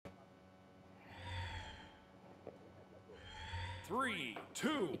3,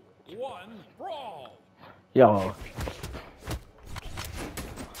 2, 1, brawl. Yo.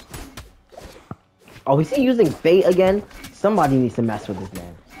 Oh, is he using Fate again? Somebody needs to mess with this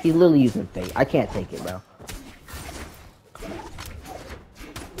man. He's literally using Fate. I can't take it, bro.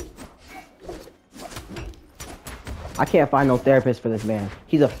 I can't find no therapist for this man.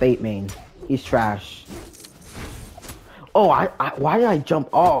 He's a Fate main. He's trash. Oh, why did I jump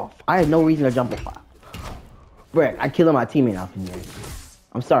off? I had no reason to jump off. Brick, I killed my teammate out from here.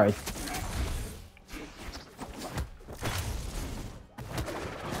 I'm sorry.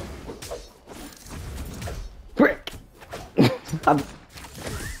 Brick! It's not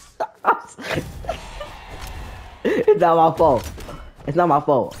my fault. It's not my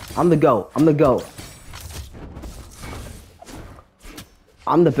fault. I'm the GOAT. I'm the GOAT.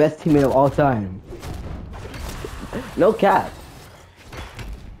 I'm the best teammate of all time. No cap.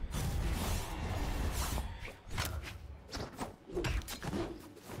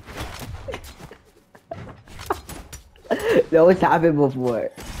 No, it's happened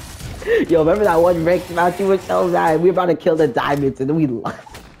before. Yo, remember that one ranked match you were so mad? We were about to kill the diamonds and then we lost.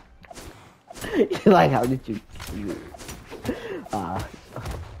 You're like, how did you?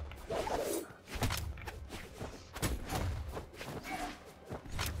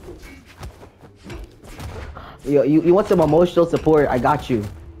 Yo, you want some emotional support? I got you.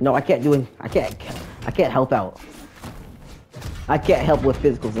 No, I can't do it. I can't help out. I can't help with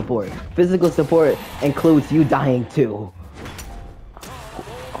physical support. Physical support includes you dying too.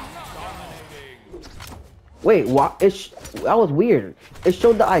 Wait, what? That was weird. It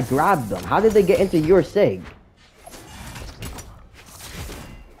showed that I grabbed them. How did they get into your sig?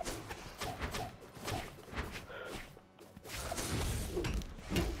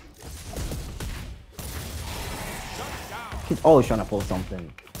 He's always trying to pull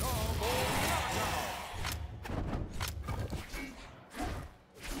something.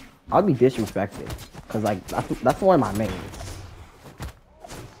 I'll be disrespected, cause like that's one of my mains.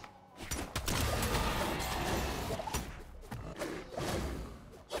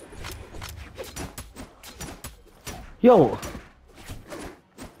 Yo.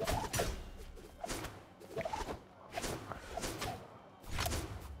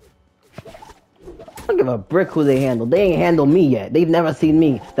 I don't give a brick who they handle. They ain't handled me yet. They've never seen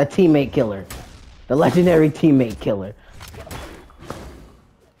me, the teammate killer. The legendary teammate killer.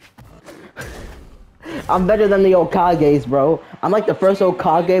 I'm better than the Okages, bro. I'm like the first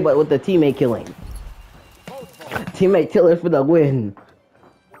Okage, but with the teammate killing. Teammate killer for the win.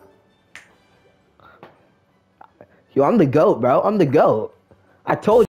 Yo, I'm the GOAT, bro. I'm the GOAT. I told you.